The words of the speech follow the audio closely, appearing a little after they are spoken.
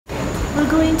We're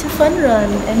going to fun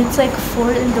run and it's like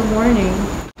 4 in the morning.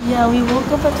 Yeah, we woke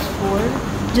up at 4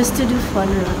 just to do fun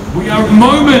run. We are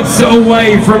moments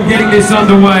away from getting this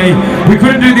underway. We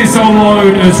couldn't do this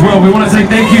alone as well. We want to say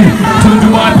thank you to the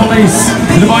Dubai Police,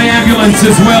 the Dubai Ambulance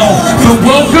as well. So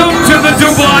welcome to the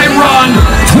Dubai Run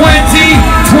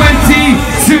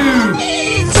 2022.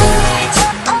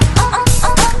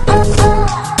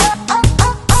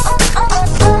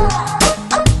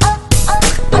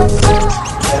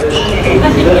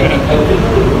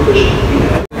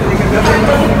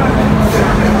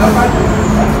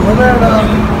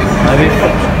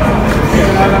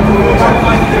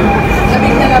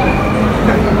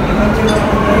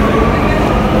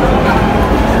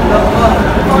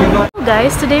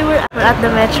 Guys, today we're at the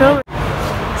metro,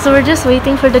 so we're just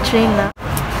waiting for the train now.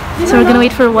 So we're gonna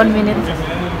wait for 1 minute.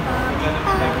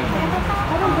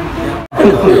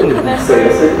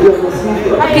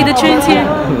 Okay, the train's here.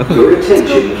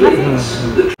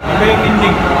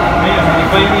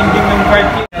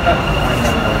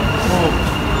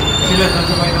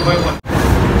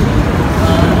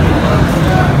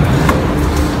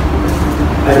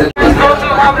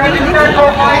 Registered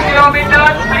for 5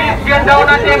 kilometers, please get down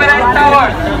at Emirates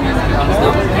Towers.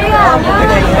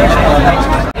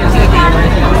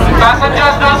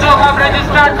 Passengers, those who have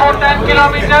registered for 10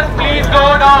 kilometers, please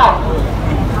go down.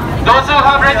 Those who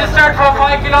have registered for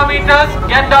 5 kilometers,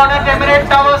 get down at Emirates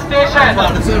Tower station.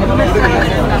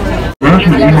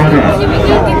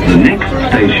 The next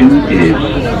station is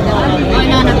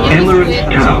Emirates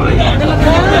Towers.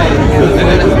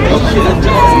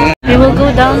 We will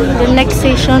go down the next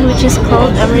station, which is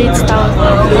called Emirates Tower.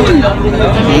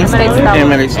 Emirates Tower.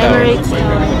 Emirates Tower. Emirates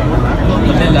Tower.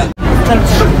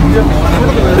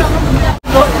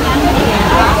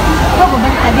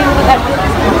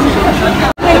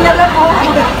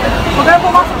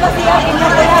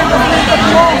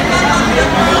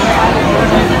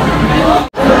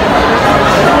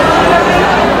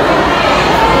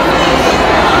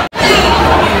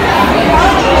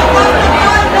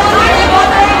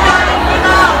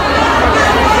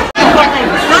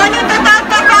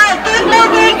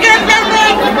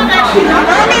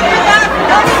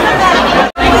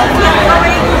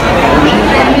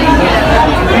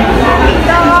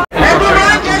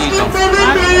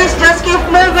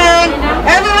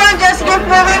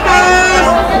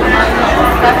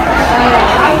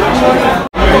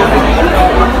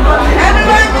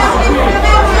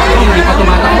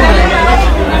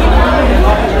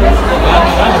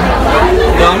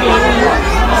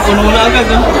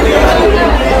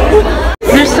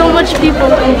 There's so much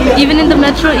people, even in the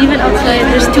metro, even outside.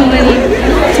 There's too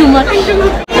much.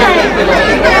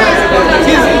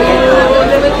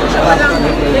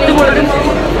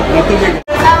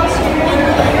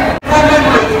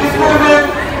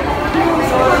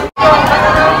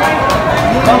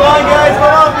 Come on guys,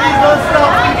 come on, please don't stop.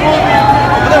 Keep moving.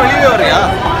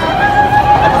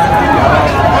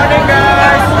 Morning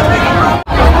guys.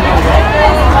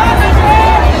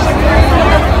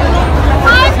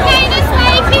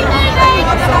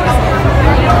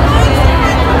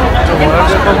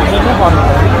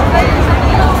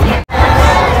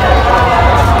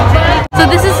 So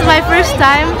this is my first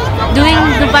time doing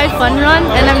Dubai Fun Run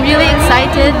and I'm really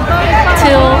excited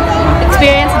to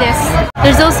experience this.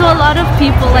 There's also a lot of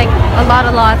people, like a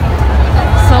lot,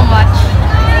 so much.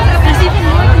 There's even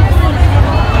more people.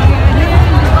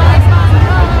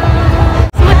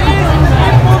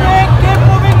 Keep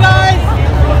moving guys.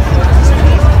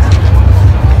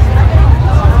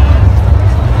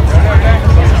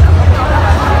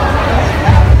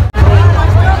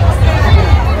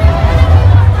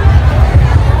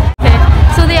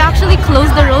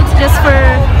 Close the roads just for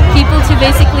people to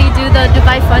basically do the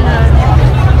Dubai Fun Run,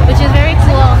 which is very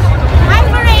cool. Hi,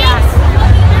 Marie.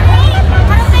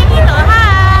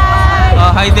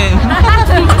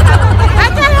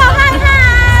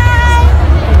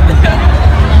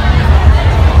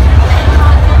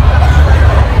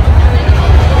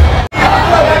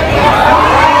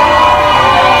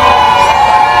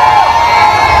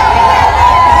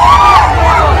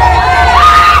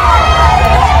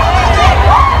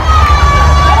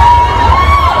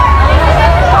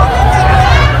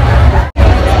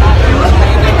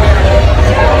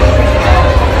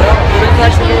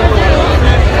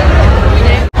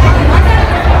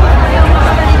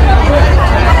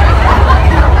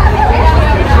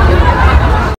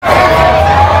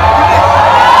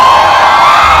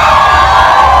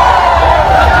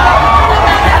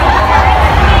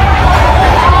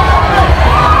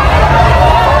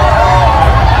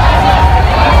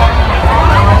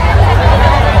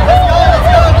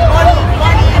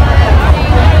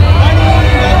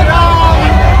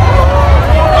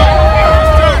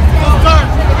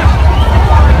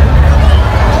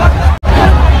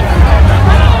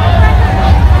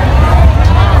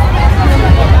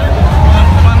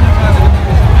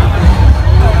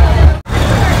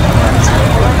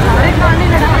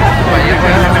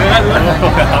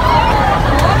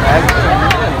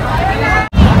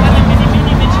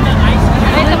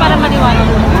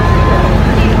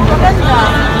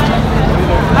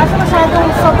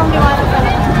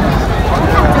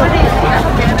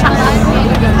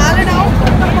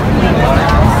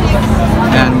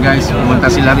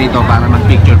 sila rito para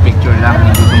mag-picture-picture lang,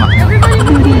 hindi tumakbo.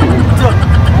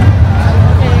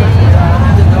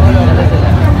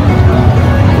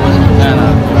 Yan,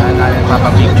 tayo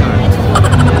papapicture.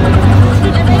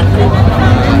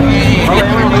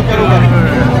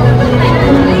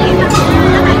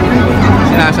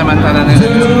 Sinasamantala nila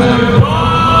yung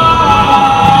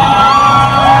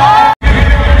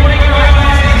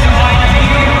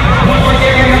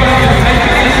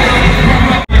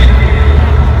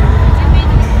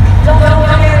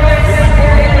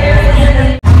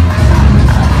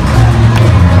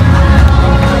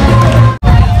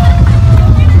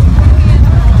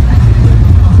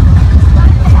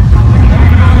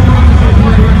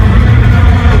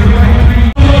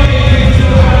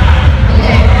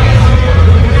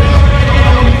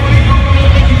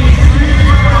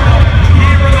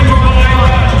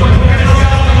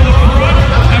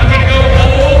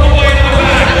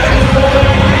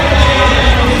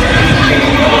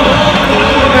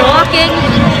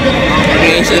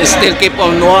still keep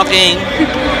on walking.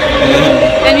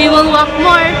 And we will walk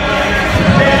more.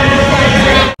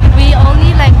 We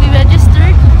only we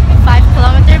registered 5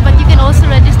 kilometers, but you can also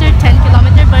register 10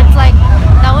 kilometers, but it's like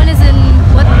that one is in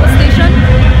what station?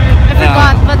 I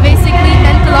forgot, but basically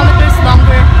 10 kilometers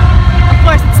longer. Of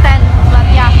course it's 10, but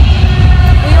yeah.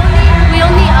 We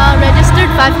only registered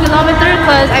 5 kilometers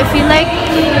because I feel like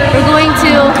we're going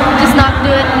to just not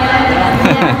do it.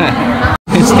 Yeah.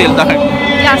 It's still dark.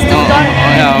 Yeah, still dark.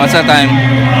 Oh, yeah. What's the time?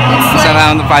 It's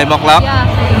around 5 o'clock? Yeah.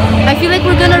 I feel like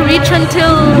we're gonna reach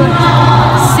until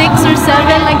 6 or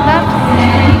 7 like that.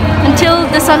 Until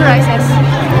the sun rises.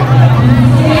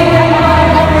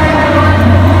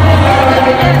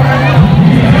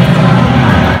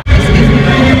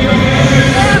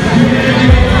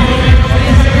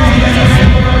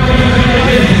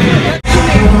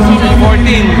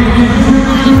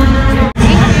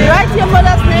 Write your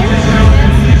mother's name.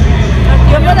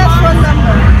 Your mother's phone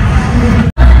number.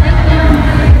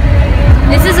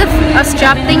 This is a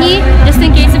strap thingy, just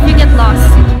in case if you get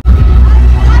lost.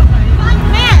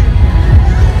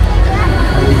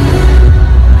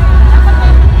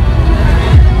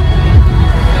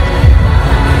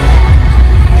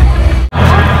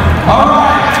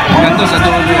 Ganito sa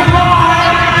dulo.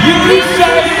 You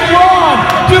say run,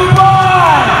 Dubai!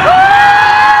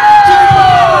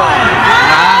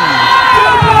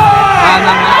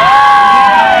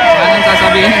 Anong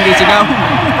sasabihin, hindi sigaw?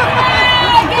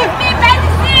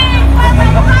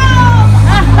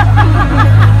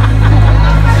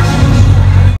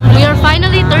 We are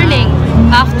finally turning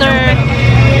after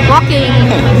walking.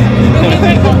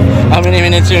 How many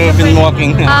minutes you've been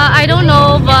walking? I don't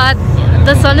know, but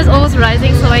the sun is almost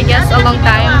rising, so I guess a long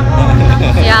time.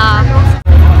 Yeah.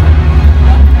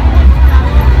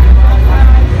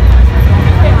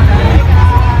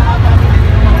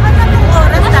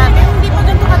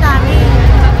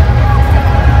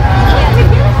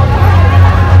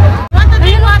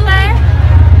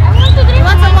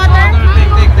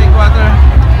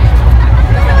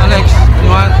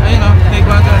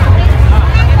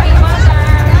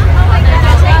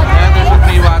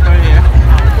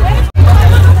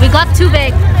 Too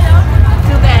big.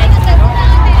 Too big.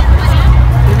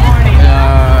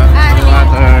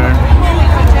 Water.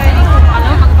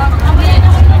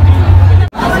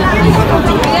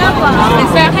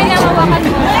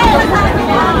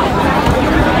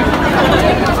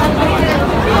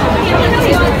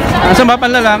 Asan ba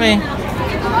panlalaki?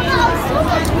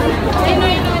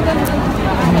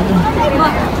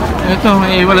 Ito,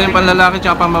 may wala yung panlalaki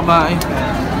tsaka pambabae.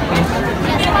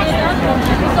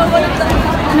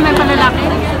 Ano may panlalaki?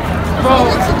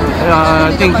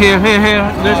 I think here.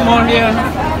 There's more here.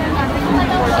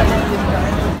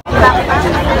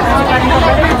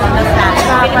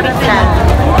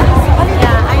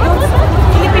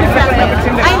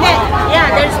 Yeah,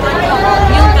 there's one.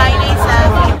 Yung guy is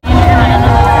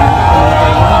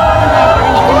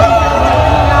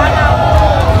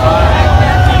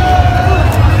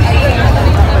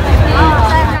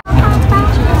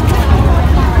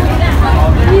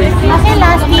kasi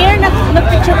last year,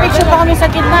 nag-picture-picture pa kami sa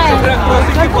gitna eh.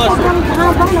 Sobrang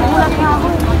habang nagulat na ako.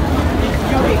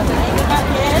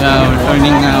 Yeah, we're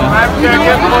turning now.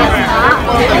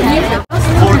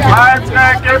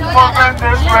 Keep moving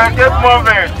this way, keep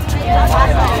moving.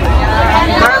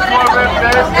 Keep moving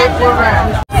this, keep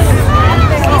moving.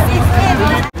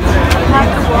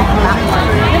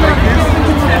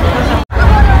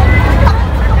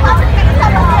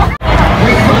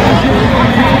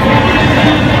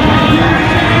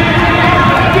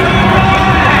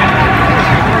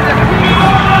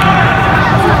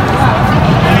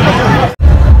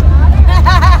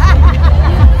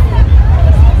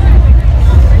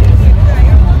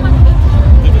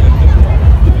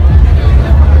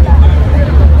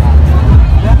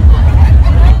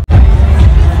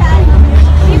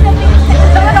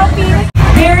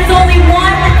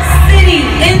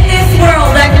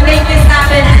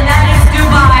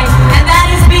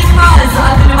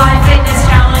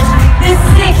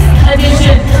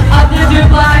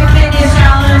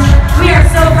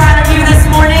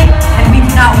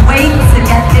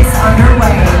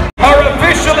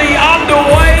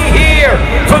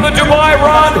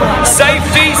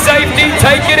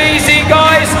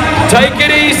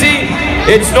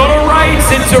 It's not a race,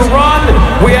 it's a run.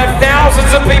 We have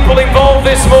thousands of people involved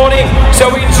this morning, so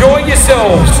enjoy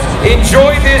yourselves.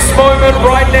 Enjoy this moment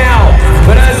right now.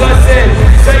 But as I said,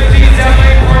 safety is our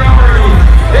main priority.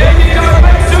 There you go,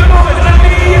 make some noise. Let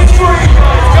me hear you scream,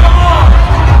 guys. Come on.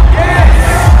 Yes.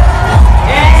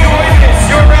 Enjoy this.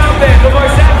 You're around there. The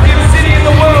most active city in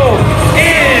the world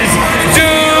is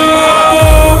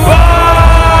Dubai.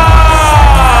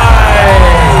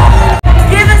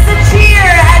 Give us a cheer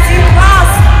as you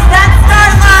cross that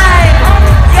start line.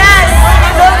 Yes,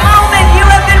 the moment you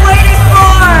have been waiting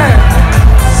for.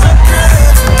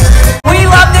 We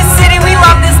love this city, we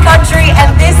love this country,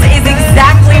 and this is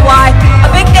exactly why. A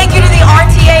big thank you to the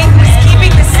RTA who's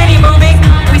keeping the city moving.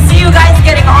 We see you guys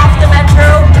getting off the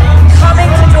metro,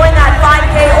 coming to join that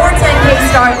 5K or 10K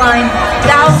start line.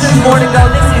 Thousands more to go.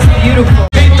 This is beautiful.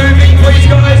 Keep moving, please,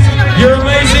 guys. You're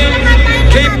amazing.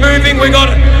 Keep moving. We got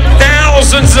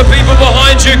thousands of people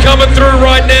behind you coming through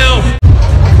right now.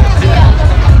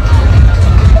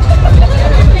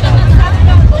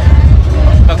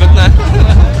 Pagod na?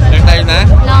 Tired na?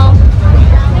 No.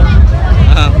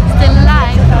 Still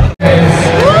alive.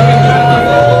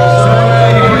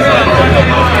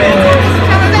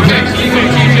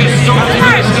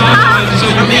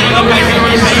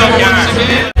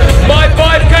 My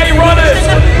 5K runners,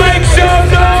 make some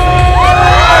noise!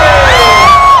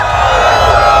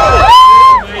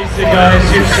 Amazing, guys.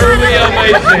 You're truly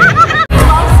amazing.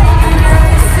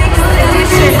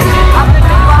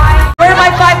 Where are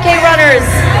my 5K runners?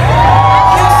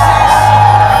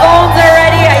 Phones are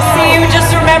ready. I see you.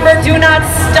 Just remember, do not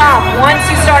stop. Once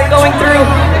you start going through,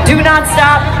 do not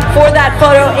stop for that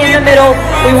photo in the middle.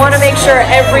 We want to make sure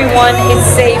everyone is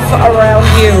safe around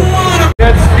you.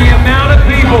 That's the amount of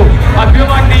people. I feel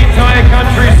like the entire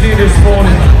country's here this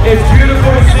morning. It's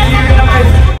beautiful to see you guys.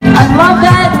 I love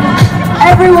that.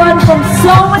 Everyone from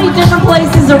so many different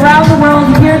places around the world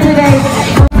here today.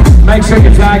 Make sure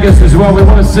you tag us as well. We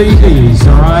want to see these,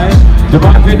 all right?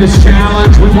 Dubai Fitness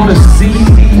Challenge. We want to see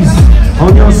these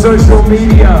on your social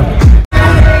media.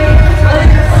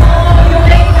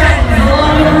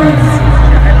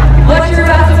 What you're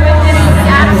about to witness is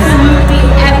absolutely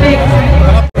epic.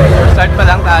 Start pa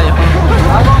lang tayo.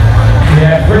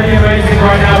 Yeah, pretty amazing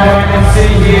right now what I can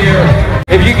see here.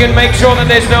 If you can make sure that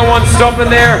there's no one stopping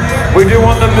there, we do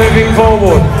want them moving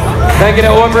forward. Thank you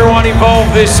to everyone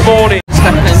involved this morning.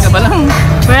 Start line ka pa lang.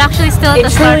 We're actually still at It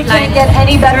the truly start line. couldn't get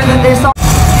any better than this.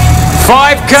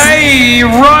 5K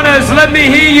runners, let me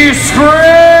hear you scream!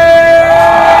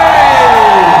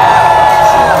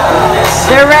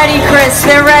 They're ready, Chris.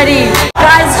 They're ready.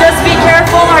 Guys, just be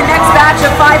careful. Our next batch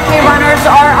of 5K runners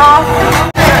are off.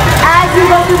 As you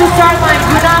go through the start line,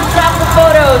 do not stop the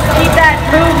photos. Keep that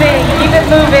moving. Keep it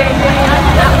moving.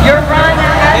 Your run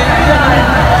has begun.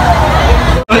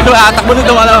 Ito, atakbo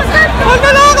nito. Huwag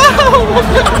na lang ako!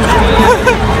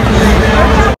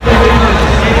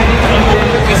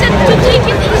 He said to take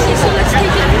it easy, so let's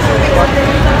take it easy.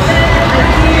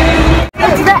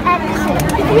 It's the exit.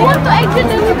 If you want to exit,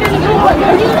 then you can go. But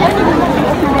you're just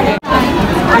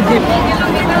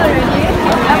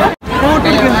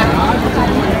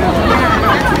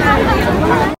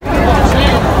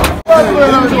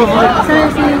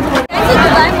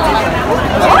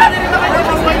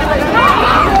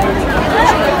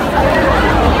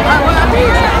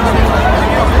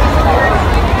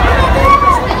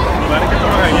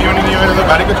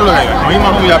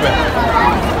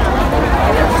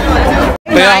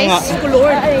Guys,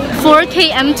 4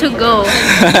 km to go.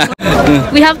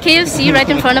 We have KFC right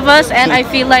in front of us, and I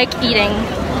feel like eating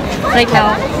right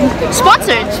now.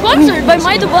 Sponsored by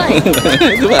My Dubai.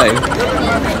 Dubai.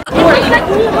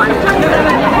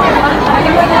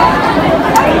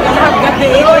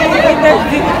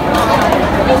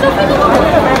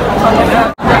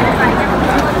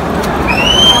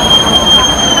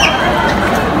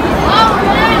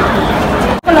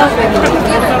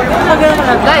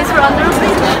 Guys, we're on the road.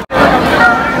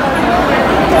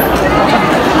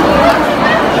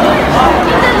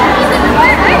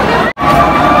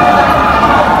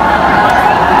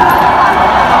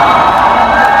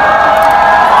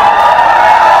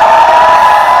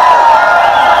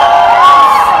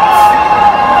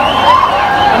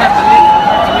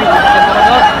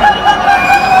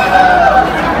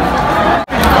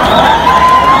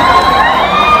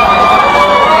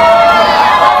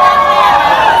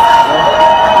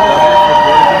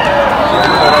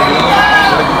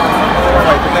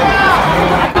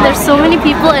 So many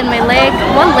people and my leg,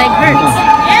 one leg hurts.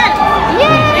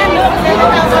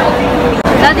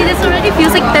 Daddy, this already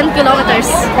feels like 10 kilometers.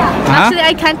 Actually,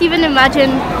 I can't even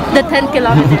imagine the 10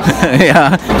 kilometers.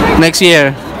 Yeah, next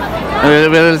year.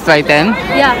 We'll try 10?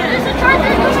 Yeah.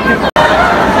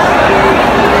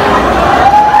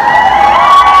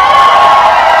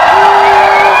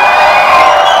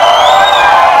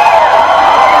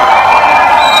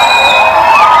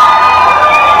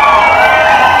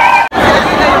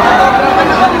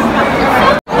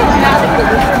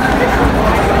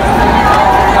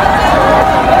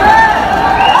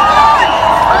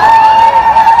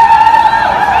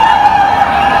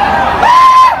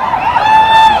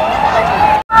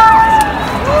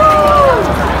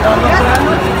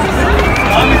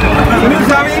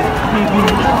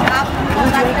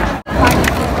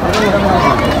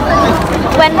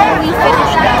 When we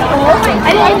finish that,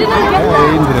 I didn't get that.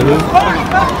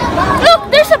 Look,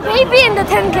 there's a baby in the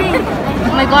 10K.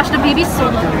 Oh my gosh, the baby's so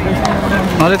cute.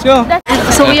 Oh, let's go.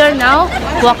 So we are now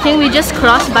walking. We just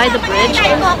crossed by the bridge,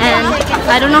 and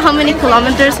I don't know how many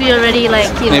kilometers we already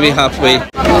Maybe halfway.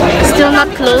 Still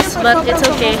not close, but it's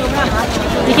okay.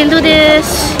 We can do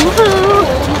this. Woohoo!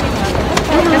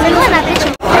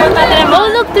 Oh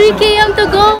look, 3 km to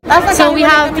go. So we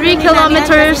have 3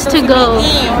 kilometers to go.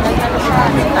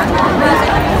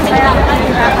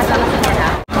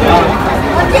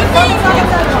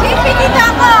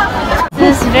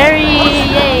 This is very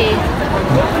yay.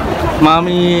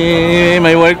 Mommy,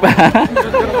 may work pa.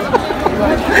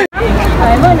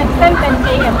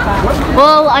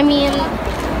 Well, I mean,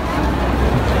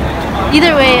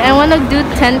 either way, I want to do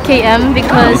 10 km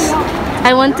because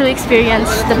I want to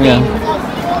experience the pain.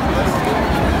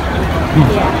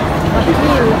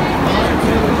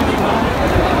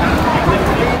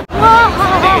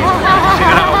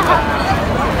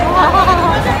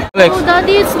 Oh,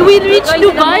 Daddy, we reached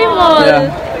Dubai Mall.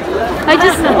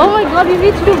 Oh my God, we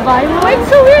reached Dubai Mall. It's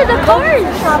so weird, the cars.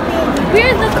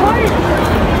 Where's the cars?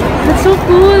 That's so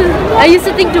cool. I used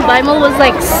to think Dubai Mall was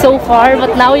like so far,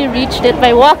 but now we reached it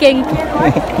by walking.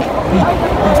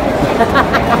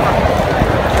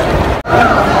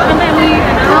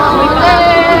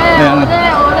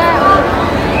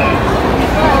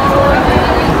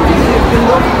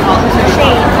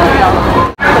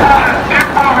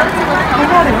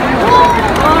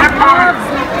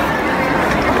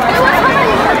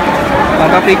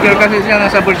 Picture kasi siya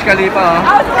nasa Burj Khalifa.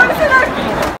 Oh.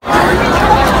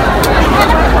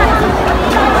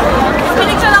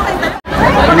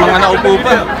 Yung mga naupo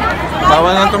pa.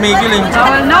 Bawal nang tumigil eh.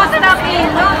 No stopping!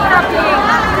 No stopping!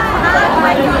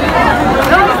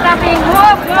 No stopping!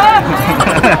 Move! Move!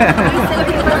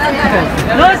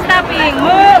 No stopping!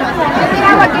 Move!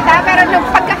 Tinawag kita pero nung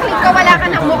pagka-click ko wala ka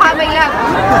ng mukha may lang.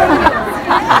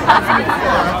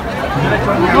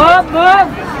 Move! Move!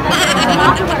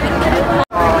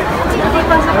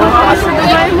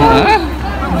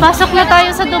 Pasok na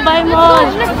tayo sa Dubai Mall.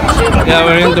 Yeah,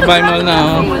 we're in Dubai Mall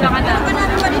now.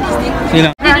 Sino?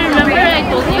 Did you remember I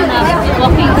told you na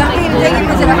walking to the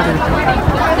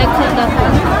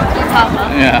top?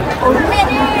 Yeah.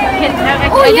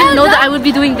 I didn't know that I would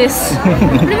be doing this.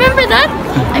 Remember that?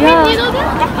 I mean, you know that?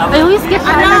 I always get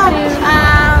tired.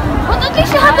 But at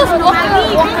least you had those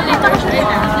walking.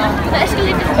 The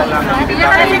escalator is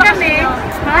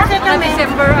Kasi kami,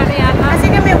 December, ano yata? Kasi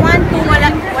kami 1-2,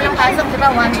 walang pasok, di ba?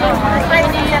 1-2. Right,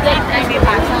 hindi siya late, ay may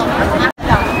pasok.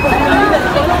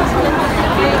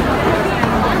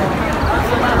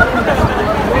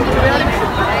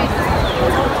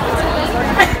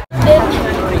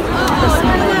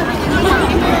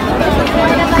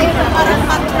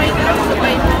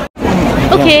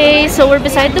 Okay, so we're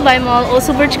beside Dubai Mall,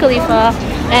 also Burj Khalifa,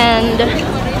 and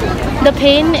the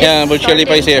pain is Yeah, Burj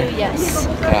Khalifa is here. Yes.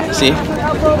 Yeah, see?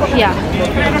 Yeah.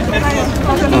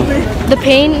 The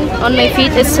pain on my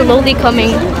feet is slowly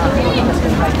coming.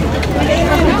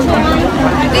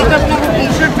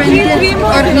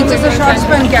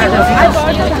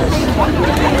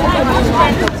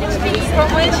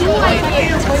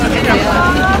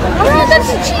 Oh,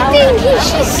 that's cheating!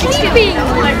 She's sleeping!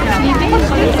 Sleeping?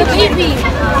 The baby!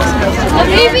 The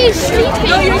baby is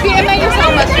sleeping! No, you're BMI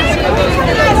yourself.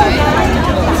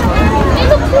 They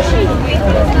look pushy!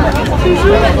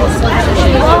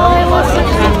 Oh, I want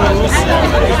sushi.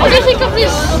 What do you think of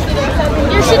this?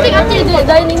 You're sitting at the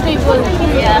dining table.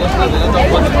 Yeah.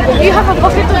 You have a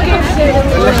bucket of KFC.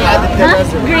 Huh?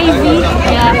 Gravy.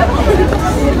 Yeah.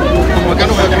 What's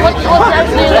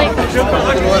actually like?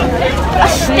 A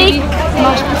steak.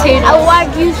 Mashed potatoes. A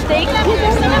Wagyu steak?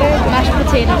 Mashed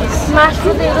potatoes. Mashed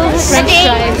potatoes. French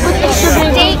fries.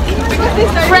 Steak.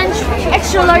 French,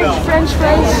 extra large French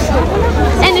fries.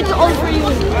 And it's all for you.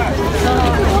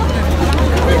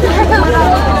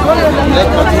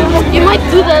 You might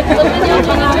do that, but then you're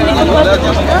going to make a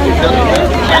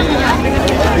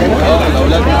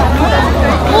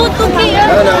Oh, 2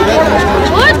 km.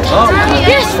 What?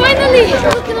 Yes, finally. 2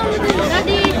 kilometers.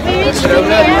 Daddy, we reached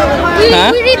 2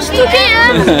 km. We reached 2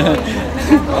 km.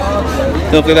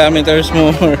 2 kilometers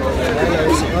more.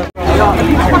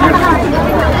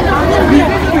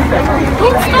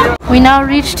 We now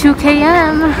reach 2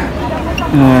 km.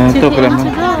 2 km to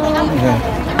go. Yeah.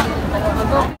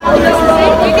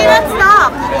 You cannot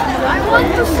stop. I want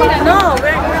to see. No,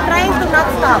 we're trying to not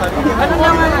stop.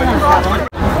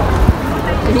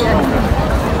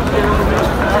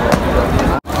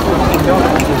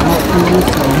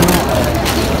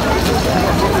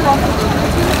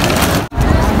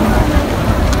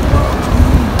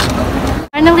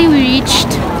 Finally, we reached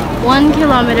 1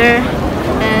 kilometer.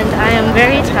 And I am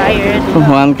very tired.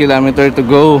 1 kilometer to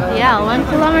go. Yeah, 1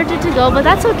 kilometer to go, but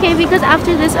that's okay because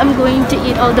after this I'm going to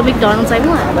eat all the McDonald's I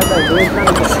want.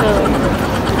 So,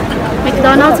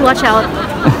 McDonald's, watch out.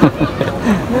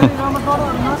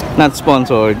 Not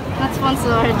sponsored. Not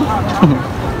sponsored.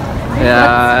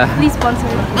 Yeah. But please sponsor.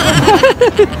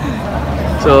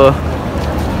 So,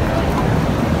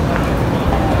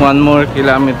 1 more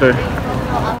kilometer.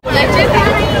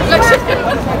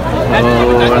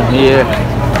 Oh, here.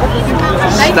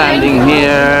 Standing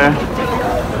here.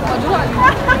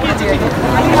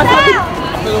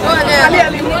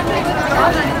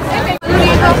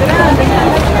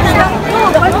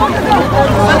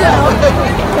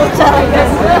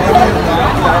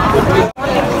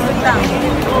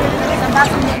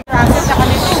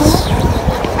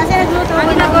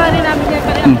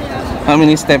 How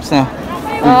many steps now?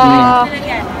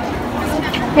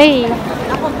 Hey,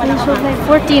 it shows like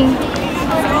 14.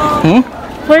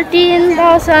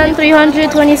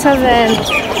 14,327.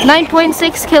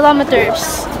 9.6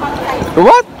 kilometers.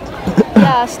 What?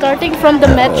 Yeah, starting from the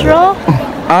metro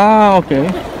Ah, okay.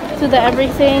 to the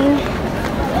everything.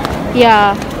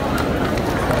 Yeah,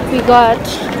 we got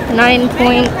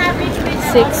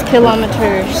 9.6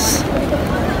 kilometers.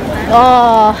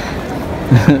 Oh,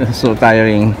 So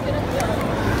tiring.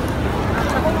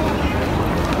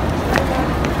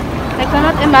 I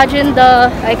cannot imagine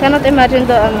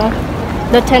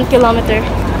the 10 kilometer.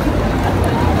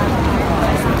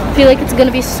 I feel like it's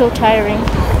gonna be so tiring.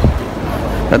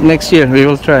 But next year we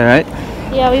will try, right?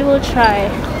 Yeah, we will try.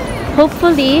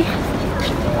 Hopefully,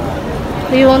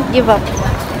 we won't give up.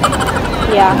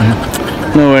 Yeah.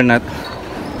 No, we're not.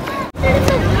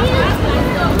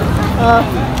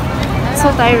 So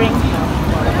tiring.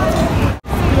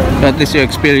 At least you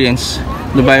experience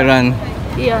Dubai Run.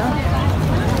 Yeah.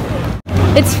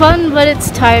 It's fun, but it's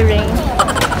tiring.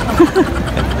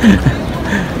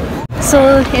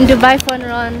 So in Dubai Fun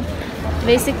Run,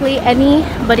 basically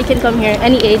anybody can come here,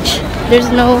 any age. There's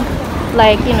no,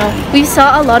 like, you know, we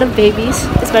saw a lot of babies,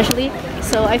 especially.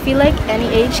 So I feel like any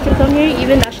age can come here,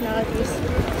 even nationalities.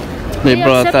 They Yeah,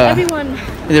 brought except everyone.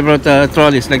 they brought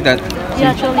trolleys like that.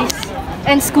 Yeah, trolleys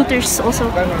and scooters also.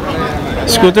 Yeah.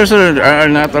 Scooters are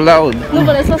not allowed. No,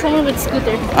 but I saw someone with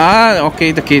scooter. Ah,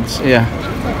 okay, the kids, yeah.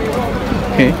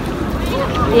 Okay.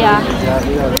 Yeah.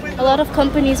 A lot of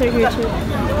companies are here too.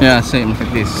 Yeah, same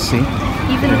like this. See?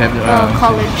 Even They have,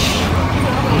 college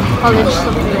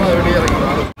something.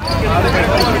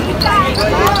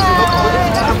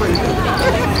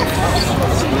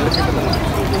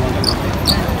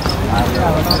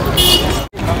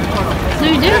 So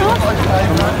you did, huh?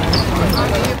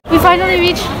 We finally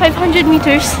reached 500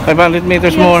 meters 500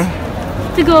 meters Yes. more.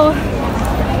 to go.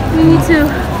 We need to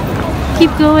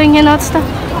keep going and not stop.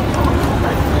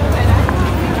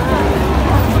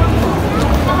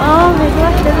 Oh my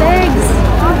gosh, the legs.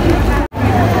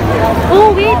 Oh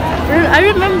wait, I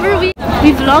remember we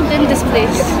vlogged in this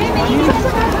place.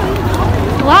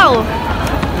 Wow,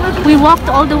 we walked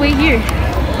all the way here.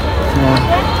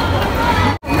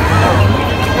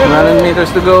 100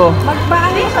 meters to go.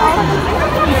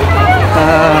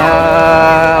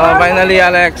 Finally,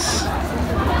 Alex.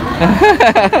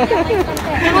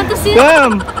 I want to see.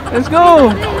 Come, let's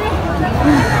go.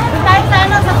 Tayo sa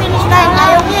ano, sa finish line.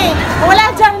 Ayaw niya eh. Wala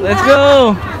dyan. Let's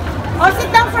go. Or sit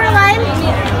down for a while.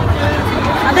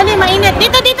 Dali, mainit.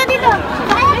 Dito.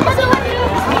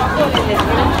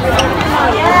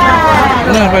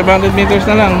 Ano, 500 meters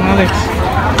na lang, Alex.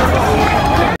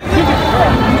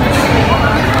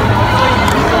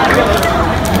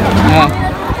 Ah,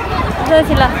 Saan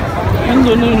sila?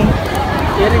 nandun.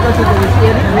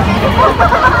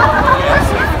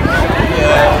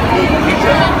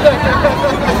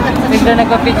 Bigla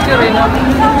nagpa-picture eh, no?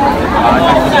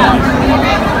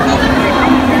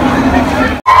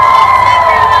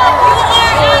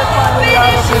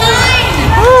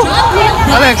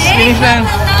 na yan.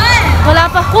 Wala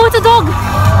pa. Oh, it's a dog!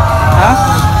 Ha?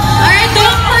 Alright,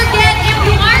 don't forget if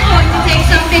you are going to take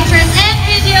some pictures and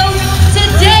videos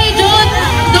today,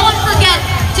 don't forget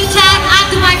to tag at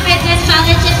Dubai Fitness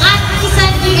Challenge and at Nissan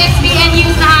DXB and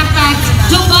use the hashtag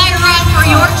DubaiRun for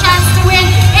your chance to win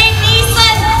a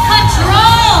Nissan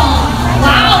Patrol.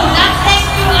 Wow, that's thanks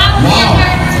to Apple.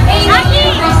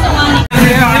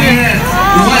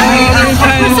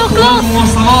 We're so close!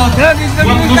 Yeah, this is the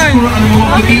good time.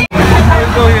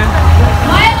 Go here.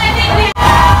 Well, I think we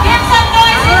give some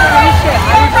noises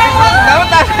for your person. Dapat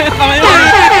tayo yung kamay mo.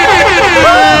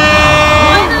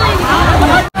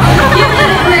 Give it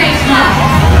a break.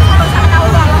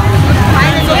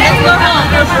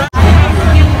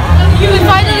 We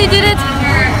finally did it!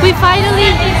 We finally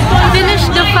finished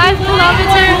the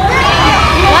 5-kilometer.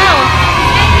 Wow!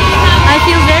 I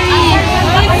feel very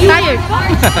tired.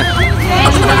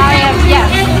 I am, yes.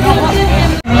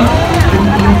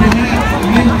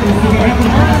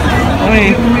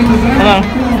 Okay. Ano?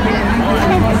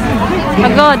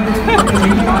 Pagod.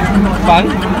 Fun?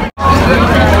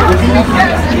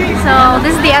 So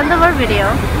this is the end of our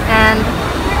video, and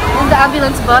the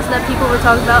ambulance bus that people were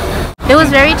talking about. It was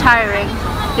very tiring.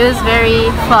 It was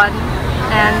very fun,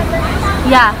 and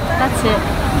yeah, that's it.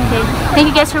 Okay, thank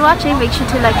you guys for watching. Make sure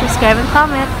to like, subscribe, and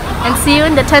comment, and see you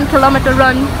in the 10-kilometer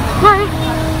run. Bye.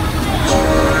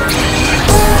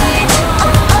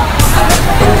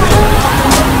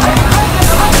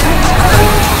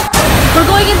 We're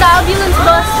going in the ambulance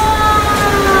bus.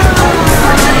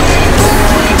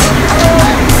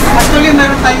 Actually,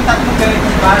 meron tayong tatlong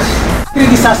ganitong bus. 3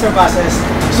 disaster buses.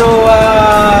 So,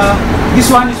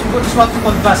 this one is what we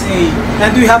call bus A.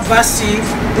 And we have bus C.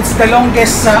 It's the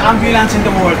longest ambulance in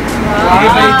the world.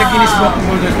 By the Guinness Book of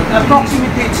World Records.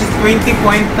 Approximately, it's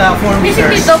 20.4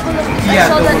 meters. Yeah,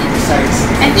 double the size.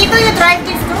 And Tito, you drive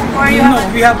this too? Or you No,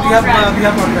 we have our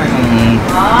driver.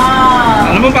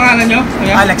 Ano mo pangalan nyo?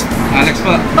 Kuya? Alex. Alex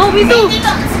po. Oh, me too.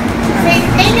 Tito, thank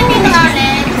you, Tito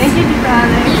Alex. Thank you, Tita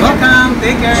Alex. Welcome.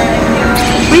 Take care.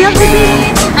 We have to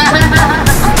be.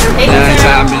 Yan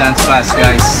sa ambulance bus,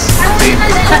 guys. Okay.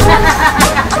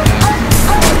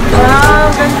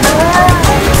 Wow, ganda.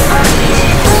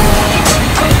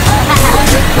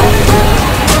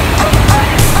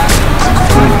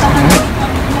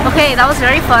 Okay, that was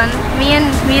very fun. Me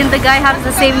and the guy have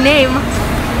the same name.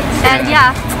 And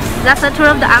yeah, that's a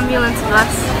tour of the ambulance bus.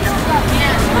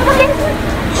 Okay.